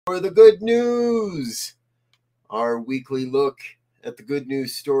for the good news. Our weekly look at the good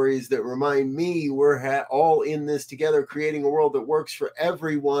news stories that remind me we're all in this together, creating a world that works for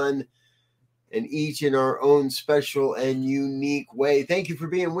everyone, and each in our own special and unique way. Thank you for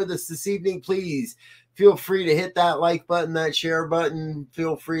being with us this evening. Please feel free to hit that like button, that share button.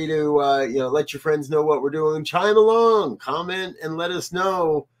 Feel free to let your friends know what we're doing. Chime along, comment, and let us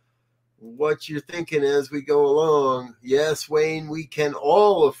know what you're thinking as we go along. Yes, Wayne, we can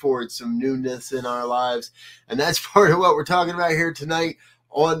all afford some newness in our lives, and that's part of what we're talking about here tonight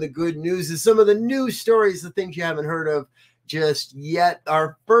on the good news is some of the news stories, the things you haven't heard of just yet.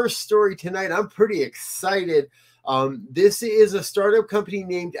 Our first story tonight, I'm pretty excited. This is a startup company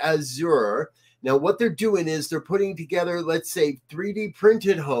named Azure. Now, what they're doing is they're putting together, let's say, 3D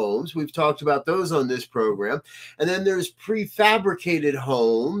printed homes. We've talked about those on this program. And then there's prefabricated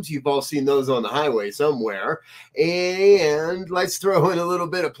homes. You've all seen those on the highway somewhere. And let's throw in a little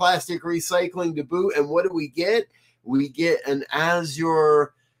bit of plastic recycling to boot. And what do we get? We get an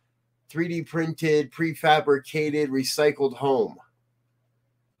Azure 3D printed, prefabricated, recycled home.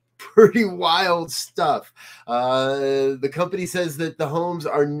 Pretty wild stuff. The company says that the homes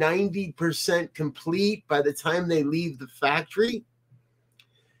are 90% complete by the time they leave the factory,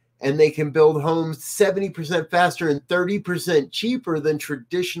 and they can build homes 70% faster and 30% cheaper than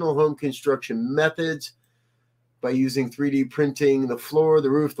traditional home construction methods by using 3D printing the floor,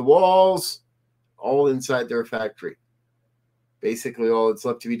 the roof, the walls, all inside their factory. Basically, all that's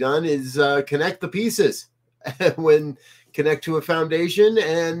left to be done is connect the pieces. When connect to a foundation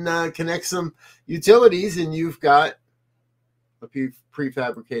and connect some utilities, and you've got a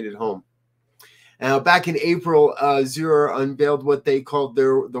prefabricated home. Now, back in April, Azure unveiled what they called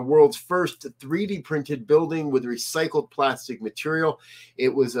the world's first 3D printed building with recycled plastic material.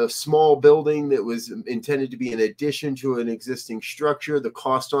 It was a small building that was intended to be an addition to an existing structure. The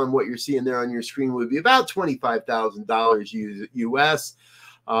cost on what you're seeing there on your screen would be about $25,000 US.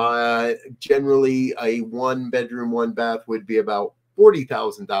 Generally, a 1-bedroom, 1-bath would be about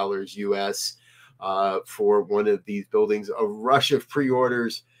 $40,000 US for one of these buildings. A rush of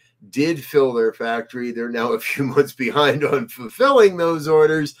pre-orders did fill their factory. They're now a few months behind on fulfilling those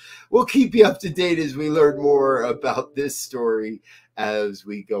orders. We'll keep you up to date as we learn more about this story as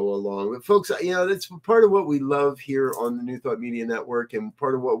we go along. But folks, that's part of what we love here on the New Thought Media Network, and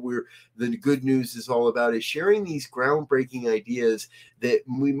part of what the good news is all about is sharing these groundbreaking ideas that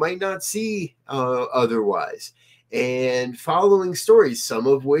we might not see otherwise, and following stories, some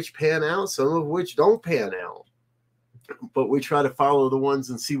of which pan out, some of which don't pan out. But we try to follow the ones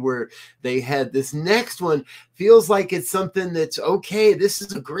and see where they head. This next one feels like it's something that's okay. This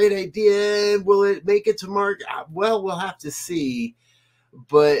is a great idea. Will it make it to market? Well, we'll have to see.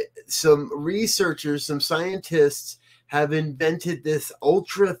 But some researchers, some scientists have invented this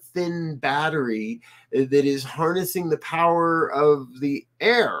ultra thin battery that is harnessing the power of the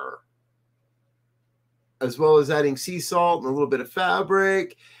air, as well as adding sea salt and a little bit of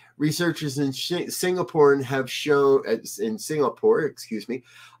fabric. Researchers in Singapore have shown that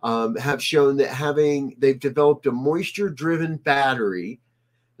they've developed a moisture-driven battery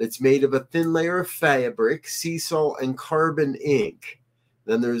that's made of a thin layer of fabric, sea salt, and carbon ink.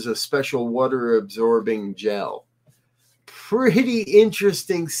 Then there's a special water-absorbing gel. Pretty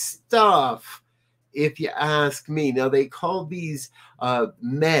interesting stuff, if you ask me. Now, they call these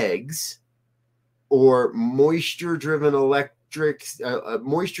MEGs, or moisture-driven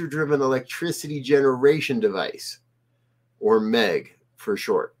electricity generation device, or MEG for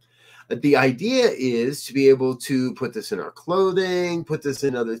short. The idea is to be able to put this in our clothing, put this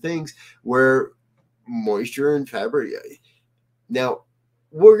in other things where moisture and fabric. Now,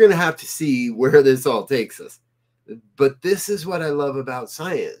 we're going to have to see where this all takes us. But this is what I love about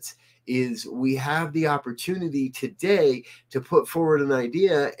science, is we have the opportunity today to put forward an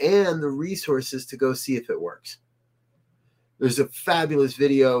idea and the resources to go see if it works. There's a fabulous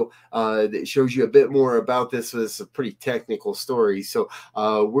video that shows you a bit more about this. It's a pretty technical story. So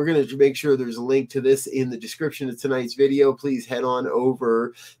we're going to make sure there's a link to this in the description of tonight's video. Please head on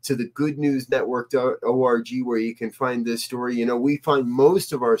over to the goodnewsnetwork.org where you can find this story. We find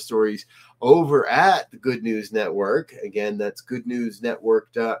most of our stories over at the Good News Network. Again, that's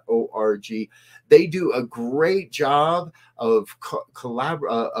goodnewsnetwork.org. They do a great job of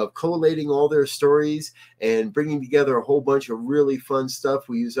collating all their stories and bringing together a whole bunch of really fun stuff.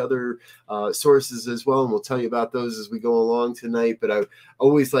 We use other sources as well, and we'll tell you about those as we go along tonight. But I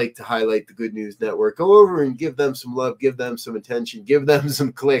always like to highlight the Good News Network. Go over and give them some love, give them some attention, give them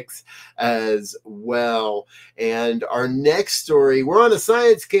some clicks as well. And our next story, we're on a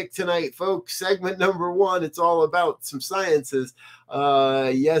science kick tonight, folks. folks. Segment number one, it's all about some sciences.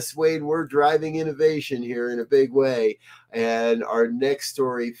 Yes, Wayne, we're driving innovation here in a big way. And our next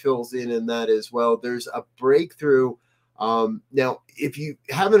story fills in that as well. There's a breakthrough. Now, if you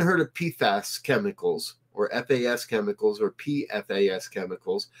haven't heard of PFAS chemicals or FAS chemicals or PFAS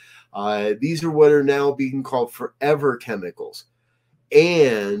chemicals, these are what are now being called forever chemicals.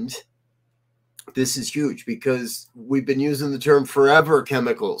 And this is huge because we've been using the term forever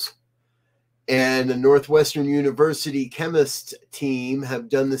chemicals. And the Northwestern University chemist team have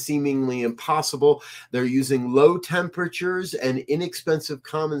done the seemingly impossible. They're using low temperatures and inexpensive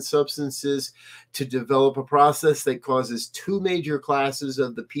common substances to develop a process that causes two major classes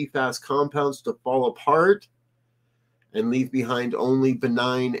of the PFAS compounds to fall apart and leave behind only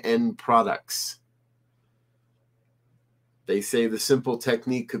benign end products. They say the simple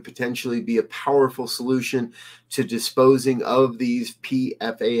technique could potentially be a powerful solution to disposing of these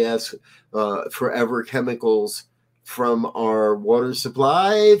PFAS forever chemicals from our water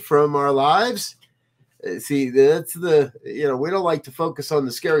supply, from our lives. See, that's we don't like to focus on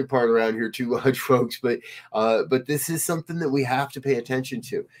the scary part around here too much, folks, but this is something that we have to pay attention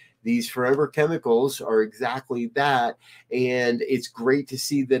to. These forever chemicals are exactly that, and it's great to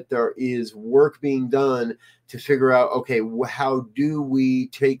see that there is work being done to figure out, okay, how do we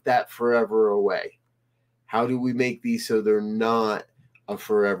take that forever away? How do we make these so they're not a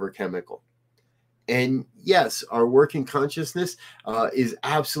forever chemical? And yes, our working consciousness is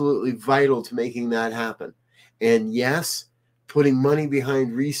absolutely vital to making that happen. And yes, putting money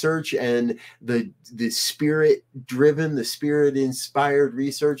behind research and the spirit-driven, the spirit-inspired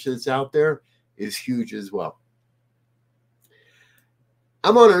research that's out there is huge as well.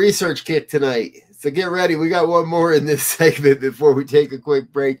 I'm on a research kick tonight, so get ready. We got one more in this segment before we take a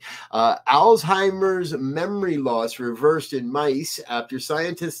quick break. Alzheimer's memory loss reversed in mice after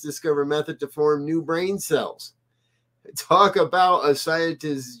scientists discover a method to form new brain cells. Talk about a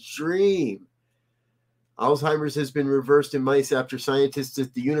scientist's dream. Alzheimer's has been reversed in mice after scientists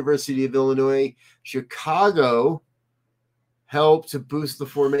at the University of Illinois, Chicago, helped to boost the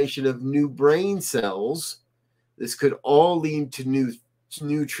formation of new brain cells. This could all lead to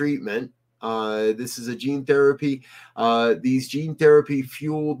new treatment. This is a gene therapy. These gene therapy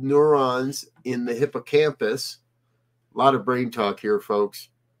fueled neurons in the hippocampus. A lot of brain talk here, folks.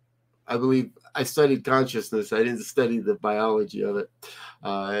 I believe I studied consciousness. I didn't study the biology of it.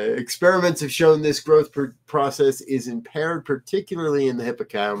 Experiments have shown this growth process is impaired, particularly in the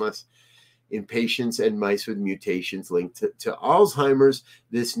hippocampus, in patients and mice with mutations linked to Alzheimer's.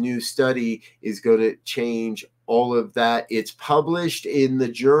 This new study is going to change all of that. It's published in the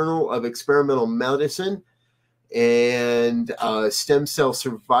Journal of Experimental Medicine, and stem cell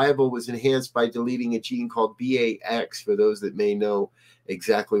survival was enhanced by deleting a gene called BAX, for those that may know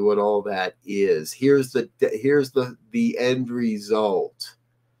exactly what all that is. Here's the end result.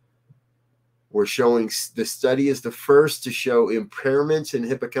 We're showing the study is the first to show impairments in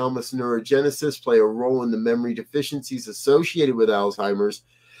hippocampus neurogenesis play a role in the memory deficiencies associated with Alzheimer's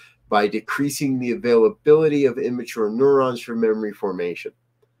by decreasing the availability of immature neurons for memory formation.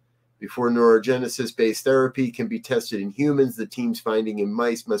 Before neurogenesis-based therapy can be tested in humans, the team's finding in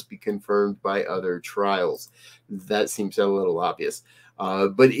mice must be confirmed by other trials. That seems a little obvious.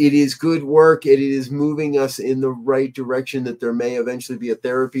 But it is good work. It is moving us in the right direction, that there may eventually be a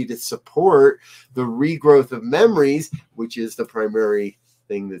therapy to support the regrowth of memories, which is the primary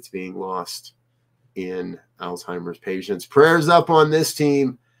thing that's being lost in Alzheimer's patients. Prayers up on this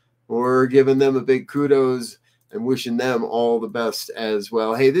team. We're giving them a big kudos and wishing them all the best as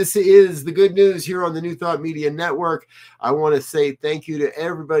well. Hey, this is the good news here on the New Thought Media Network. I want to say thank you to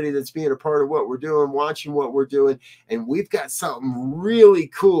everybody that's being a part of what we're doing, watching what we're doing. And we've got something really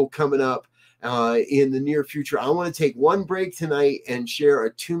cool coming up in the near future. I want to take one break tonight and share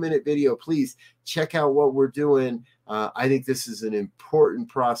a 2-minute video. Please check out what we're doing. I think this is an important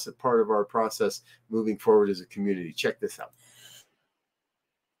part of our process moving forward as a community. Check this out.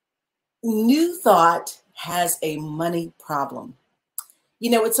 New Thought has a money problem. You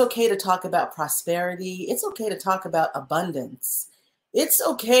know, it's okay to talk about prosperity. It's okay to talk about abundance. It's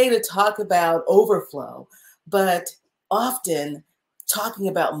okay to talk about overflow, but often talking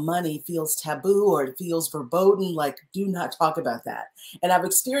about money feels taboo, or it feels verboten, like do not talk about that. And I've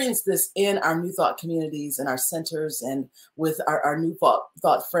experienced this in our New Thought communities and our centers and with our New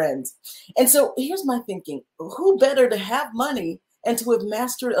Thought friends. And so here's my thinking: who better to have money and to have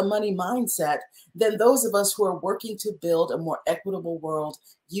mastered a money mindset than those of us who are working to build a more equitable world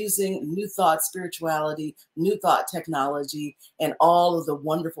using New Thought spirituality, New Thought technology, and all of the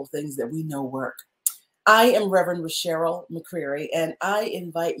wonderful things that we know work. I am Reverend Cheryl McCreary, and I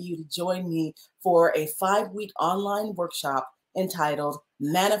invite you to join me for a 5-week online workshop entitled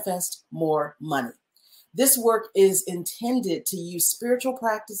Manifest More Money. This work is intended to use spiritual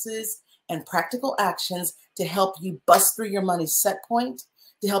practices and practical actions to help you bust through your money set point,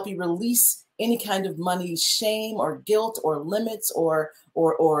 to help you release any kind of money shame or guilt or limits or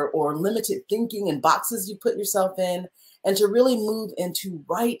limited thinking and boxes you put yourself in, and to really move into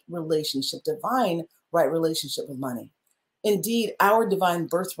right relationship, divine right relationship with money. Indeed, our divine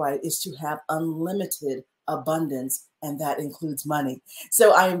birthright is to have unlimited abundance, and that includes money.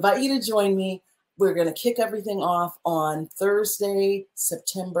 So I invite you to join me. We're going to kick everything off on Thursday,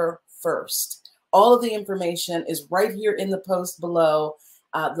 September 1st. All of the information is right here in the post below.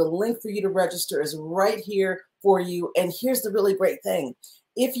 The link for you to register is right here for you. And here's the really great thing.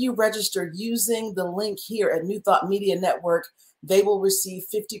 If you register using the link here at New Thought Media Network, they will receive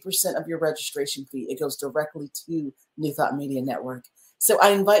 50% of your registration fee. It goes directly to New Thought Media Network. So I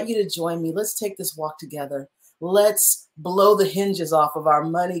invite you to join me. Let's take this walk together. Let's blow the hinges off of our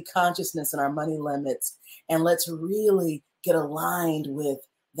money consciousness and our money limits. And let's really get aligned with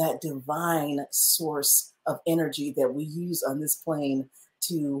that divine source of energy that we use on this plane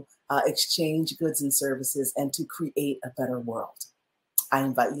to exchange goods and services and to create a better world. I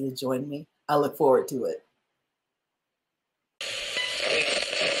invite you to join me. I look forward to it.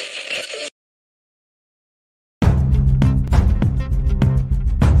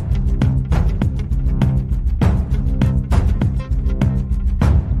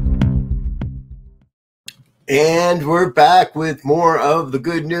 And we're back with more of the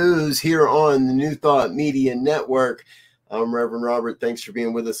good news here on the New Thought Media Network. I'm Reverend Robert. Thanks for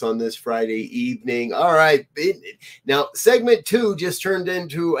being with us on this Friday evening. All right. Now, segment 2 just turned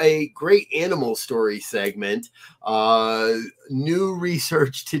into a great animal story segment. New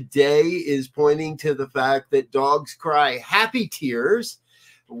research today is pointing to the fact that dogs cry happy tears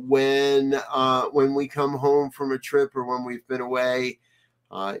when we come home from a trip or when we've been away.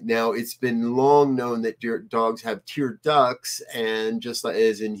 Now, it's been long known that dogs have tear ducts, and just like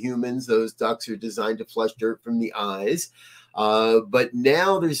as in humans, those ducts are designed to flush dirt from the eyes. But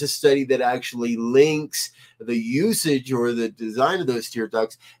now there's a study that actually links the usage or the design of those tear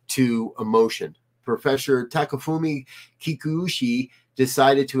ducts to emotion. Professor Takafumi Kikuchi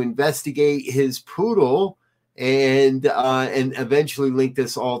decided to investigate his poodle and eventually link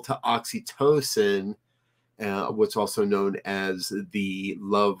this all to oxytocin, what's also known as the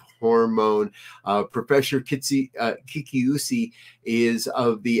love hormone. Professor Kikuchi is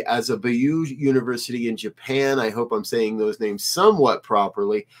of the Azabayu University in Japan. I hope I'm saying those names somewhat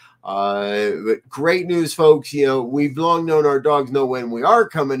properly. But great news, folks. You know, we've long known our dogs know when we are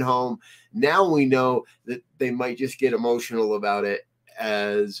coming home. Now we know that they might just get emotional about it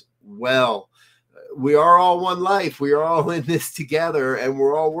as well. We are all one life. We are all in this together, and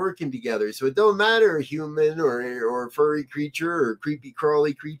we're all working together. So it don't matter human or furry creature or creepy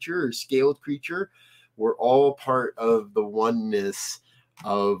crawly creature or scaled creature. We're all part of the oneness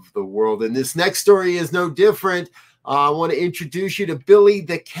of the world. And this next story is no different. I want to introduce you to Billy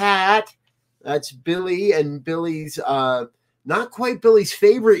the cat. That's Billy, and Billy's not quite Billy's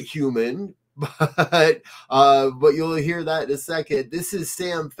favorite human, but you'll hear that in a second. This is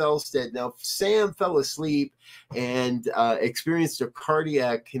Sam Felstead. Now, Sam fell asleep and experienced a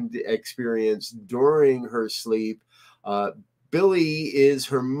cardiac experience during her sleep. Billy is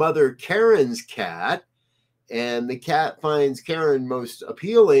her mother Karen's cat, and the cat finds Karen most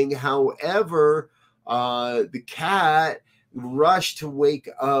appealing. However, the cat rushed to wake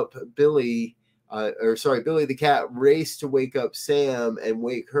up Billy. Billy the cat raced to wake up Sam and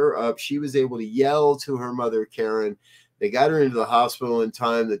wake her up. She was able to yell to her mother, Karen. They got her into the hospital in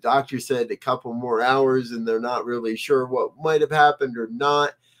time. The doctor said a couple more hours, and they're not really sure what might have happened or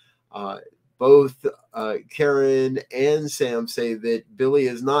not. Both Karen and Sam say that Billy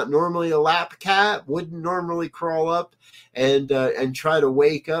is not normally a lap cat, wouldn't normally crawl up and try to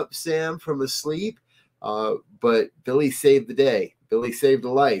wake up Sam from a sleep. But Billy saved the day. Billy saved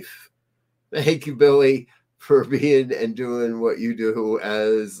a life. Thank you, Billy, for being and doing what you do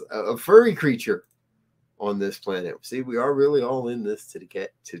as a furry creature on this planet. See, we are really all in this to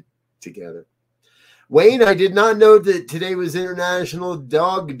get together. Wayne, I did not know that today was International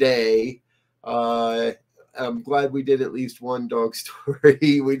Dog Day. I'm glad we did at least one dog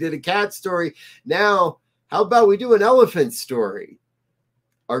story. We did a cat story. Now, how about we do an elephant story?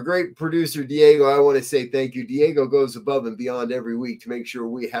 Our great producer, Diego, I want to say thank you. Diego goes above and beyond every week to make sure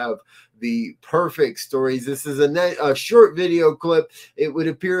we have the perfect stories. This is a short video clip. It would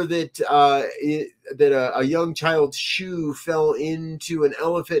appear that a young child's shoe fell into an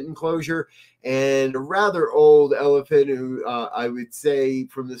elephant enclosure, and a rather old elephant who I would say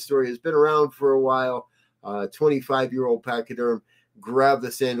from the story has been around for a while, 25-year-old pachyderm, grabbed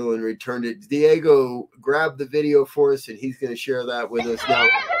the sandal and returned it. Diego grabbed the video for us, and he's going to share that with us now.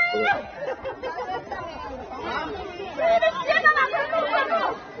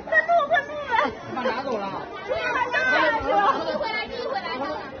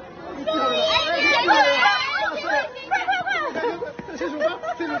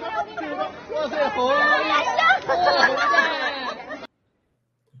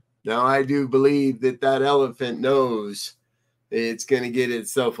 Now, I do believe that elephant knows it's going to get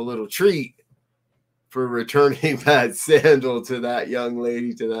itself a little treat for returning that sandal to that young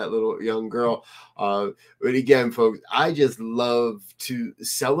lady, to that little young girl. But again, folks, I just love to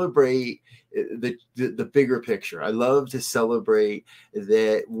celebrate the bigger picture. I love to celebrate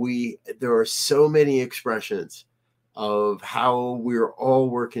that there are so many expressions of how we're all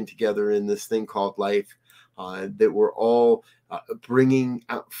working together in this thing called life, that we're all bringing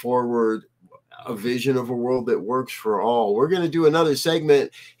forward a vision of a world that works for all. We're going to do another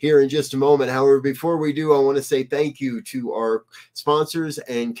segment here in just a moment. However, before we do, I want to say thank you to our sponsors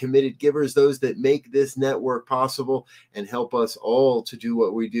and committed givers, those that make this network possible and help us all to do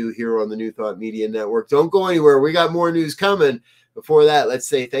what we do here on the New Thought Media Network. Don't go anywhere. We got more news coming. Before that, let's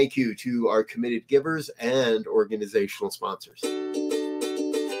say thank you to our committed givers and organizational sponsors.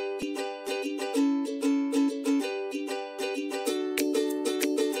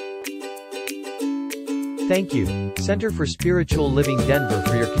 Thank you, Center for Spiritual Living Denver,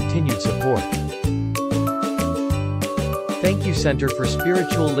 for your continued support. Thank you, Center for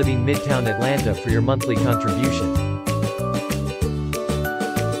Spiritual Living Midtown Atlanta, for your monthly contribution.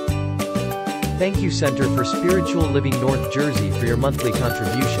 Thank you, Center for Spiritual Living North Jersey, for your monthly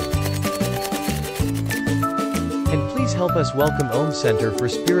contribution. And please help us welcome Om Center for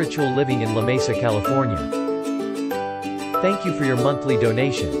Spiritual Living in La Mesa, California. Thank you for your monthly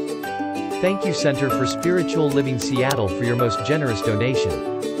donation. Thank you, Center for Spiritual Living Seattle, for your most generous donation.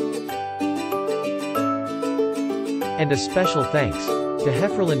 And a special thanks to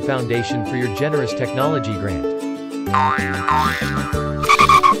Hefferlin Foundation for your generous technology grant.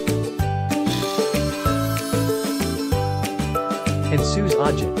 And Suze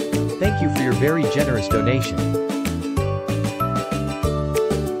Ajit, thank you for your very generous donation.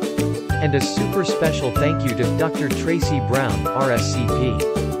 And a super special thank you to Dr. Tracy Brown, RSCP.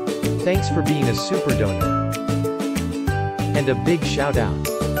 Thanks for being a super donor. And a big shout out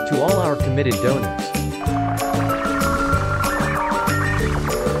to all our committed donors.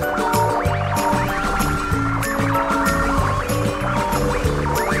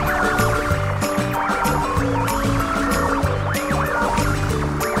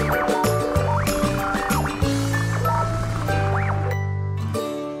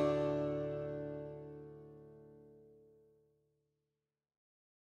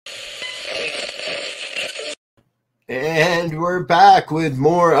 And we're back with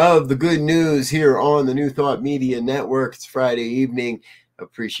more of the good news here on the New Thought Media Network. It's Friday evening.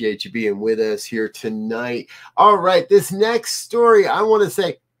 Appreciate you being with us here tonight. All right, this next story, I want to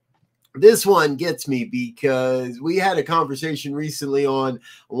say, this one gets me because we had a conversation recently on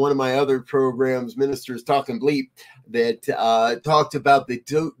one of my other programs, Ministers Talking Bleep, that talked about the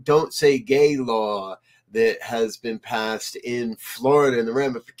Don't Say Gay law that has been passed in Florida and the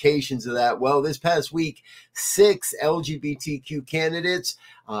ramifications of that. Well, this past week, 6 LGBTQ candidates,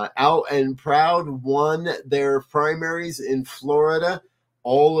 out and proud, won their primaries in Florida.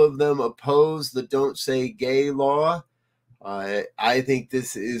 All of them opposed the Don't Say Gay law. I think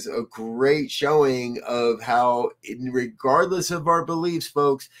this is a great showing of how, regardless of our beliefs,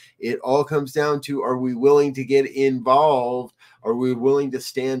 folks, it all comes down to, are we willing to get involved? Are we willing to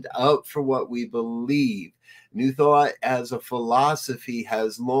stand up for what we believe? New Thought as a philosophy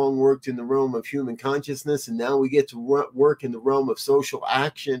has long worked in the realm of human consciousness, and now we get to work in the realm of social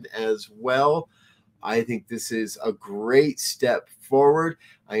action as well. I think this is a great step forward.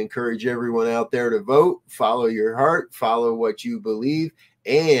 I encourage everyone out there to vote, follow your heart, follow what you believe,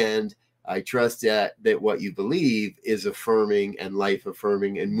 and I trust that what you believe is affirming and life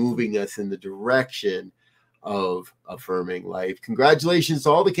affirming and moving us in the direction of affirming life. Congratulations to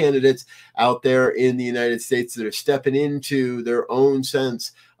all the candidates out there in the United States that are stepping into their own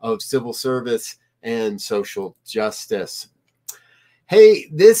sense of civil service and social justice. Hey,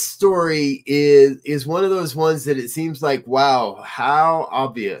 this story is one of those ones that it seems like, wow, how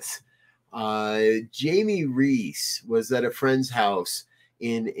obvious. Jamie Reese was at a friend's house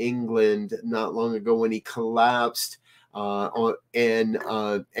in England not long ago when he collapsed and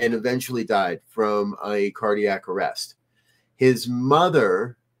eventually died from a cardiac arrest. His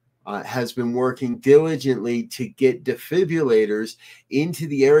mother has been working diligently to get defibrillators into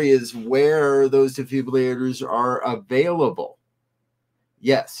the areas where those defibrillators are available.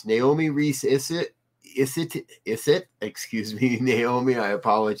 Yes, Naomi Reese Isset, excuse me, Naomi, I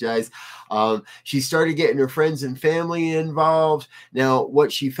apologize. She started getting her friends and family involved. Now,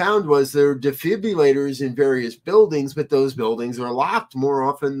 what she found was there are defibrillators in various buildings, but those buildings are locked more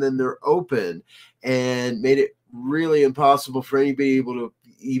often than they're open, and made it really impossible for anybody able to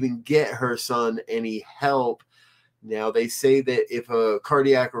even get her son any help. Now, they say that if a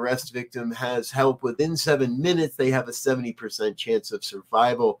cardiac arrest victim has help within 7 minutes, they have a 70% chance of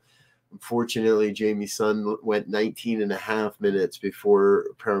survival. Unfortunately, Jamie's son went 19 and a half minutes before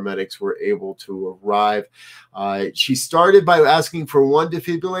paramedics were able to arrive. She started by asking for one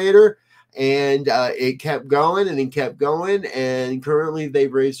defibrillator, and it kept going and it kept going. And currently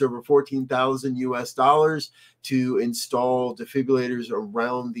they've raised over $14,000 US to install defibrillators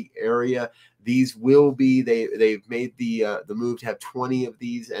around the area. These will be, they've made the move to have 20 of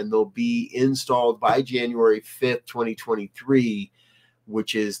these, and they'll be installed by January 5th, 2023,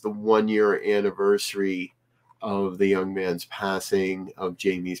 which is the 1-year anniversary of the young man's passing, of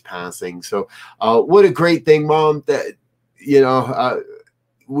Jamie's passing. So what a great thing, Mom, that, you know,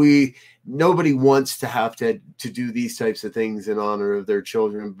 nobody wants to have to do these types of things in honor of their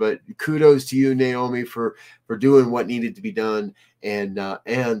children, but kudos to you, Naomi, for doing what needed to be done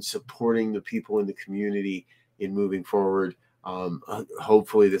and supporting the people in the community in moving forward.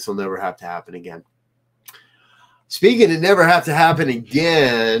 Hopefully this will never have to happen again. Speaking of never have to happen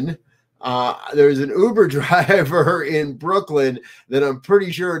again, there's an Uber driver in Brooklyn that I'm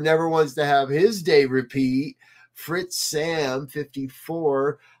pretty sure never wants to have his day repeat. Fritz Sam,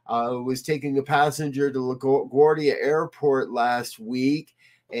 54, was taking a passenger to LaGuardia Airport last week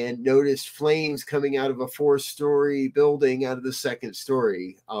and noticed flames coming out of a 4-story building out of the 2nd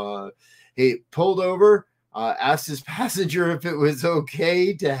story. He pulled over, asked his passenger if it was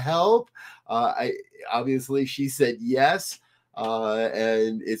okay to help. Obviously, she said yes.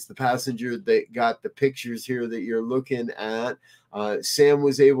 And it's the passenger that got the pictures here that you're looking at. Fritz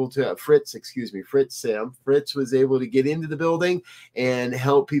was able to get into the building and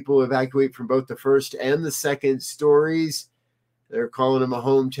help people evacuate from both the 1st and the 2nd stories. They're calling him a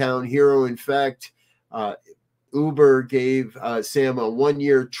hometown hero. In fact, Uber gave Sam a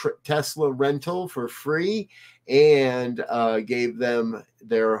 1-year Tesla rental for free and gave them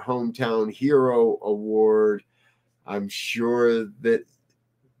their hometown hero award. I'm sure that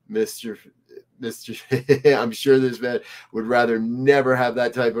I'm sure this man would rather never have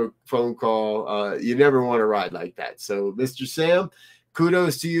that type of phone call. You never want to ride like that. So, Mr. Sam,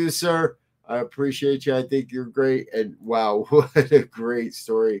 kudos to you, sir. I appreciate you. I think you're great. And wow, what a great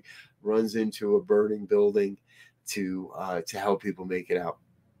story. Runs into a burning building to help people make it out.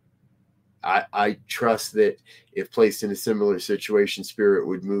 I trust that if placed in a similar situation, Spirit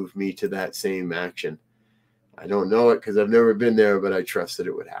would move me to that same action. I don't know it because I've never been there, but I trust that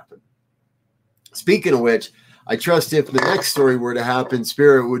it would happen. Speaking of which, I trust if the next story were to happen,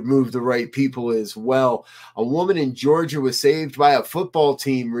 Spirit would move the right people as well. A woman in Georgia was saved by a football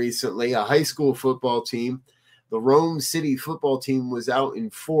team recently, a high school football team. The Rome City football team was out in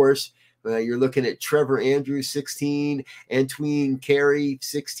force. You're looking at Trevor Andrews, 16, Antween Carey,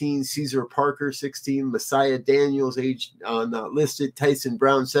 16, Caesar Parker, 16, Messiah Daniels, age not listed, Tyson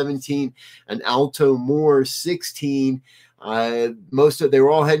Brown, 17, and Alto Moore, 16. They were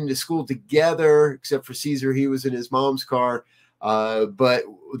all heading to school together, except for Caesar. He was in his mom's car, but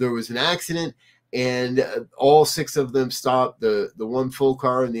there was an accident, and all 6 of them stopped, the one full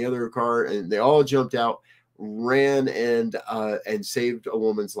car and the other car, and they all jumped out, ran, and saved a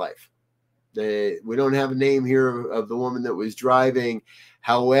woman's life. We don't have a name here of the woman that was driving.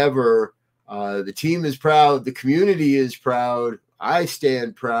 However, the team is proud. The community is proud. I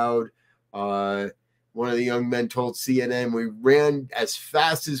stand proud. One of the young men told CNN, we ran as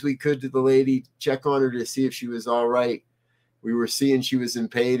fast as we could to the lady, check on her to see if she was all right. We were seeing she was in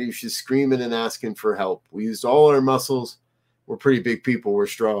pain and she's screaming and asking for help. We used all our muscles. We're pretty big people. We're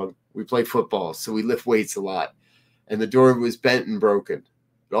strong. We play football, so we lift weights a lot. And the door was bent and broken.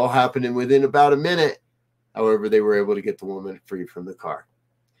 It all happened within about a minute. However, they were able to get the woman free from the car.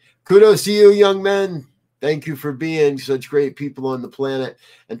 Kudos to you, young men. Thank you for being such great people on the planet.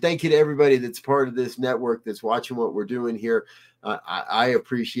 And thank you to everybody that's part of this network that's watching what we're doing here. I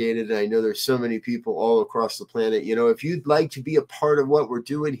appreciate it. And I know there's so many people all across the planet. You know, if you'd like to be a part of what we're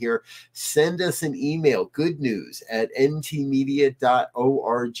doing here, send us an email,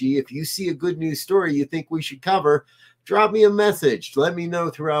 goodnews@ntmedia.org. If you see a good news story you think we should cover, drop me a message. Let me know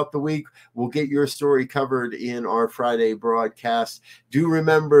throughout the week. We'll get your story covered in our Friday broadcast. Do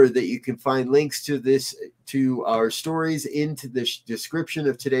remember that you can find links to our stories into the description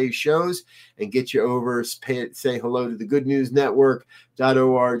of today's shows, and get you over, say hello to the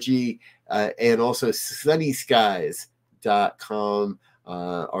goodnewsnetwork.org and also sunnyskies.com.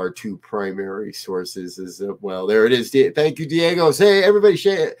 Our two primary sources as well. There it is. Thank you, Diego. Say, everybody,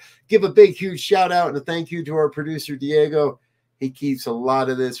 give a big, huge shout out and a thank you to our producer, Diego. He keeps a lot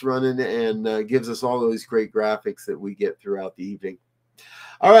of this running and gives us all those great graphics that we get throughout the evening.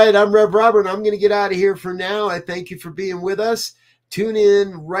 All right, I'm Rev Robert. I'm going to get out of here for now. I thank you for being with us. Tune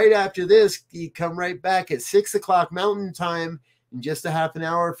in right after this. You come right back at 6 o'clock Mountain Time in just a half an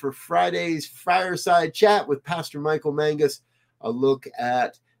hour for Friday's Fireside Chat with Pastor Michael Mangus. A look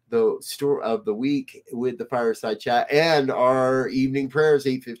at the story of the week with the Fireside Chat and our evening prayers,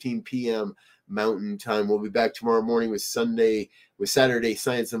 8:15 p.m. Mountain Time. We'll be back tomorrow morning with Saturday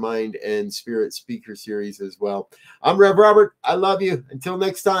Science of Mind and Spirit Speaker Series as well. I'm Rev Robert. I love you. Until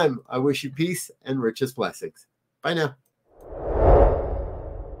next time, I wish you peace and richest blessings. Bye now.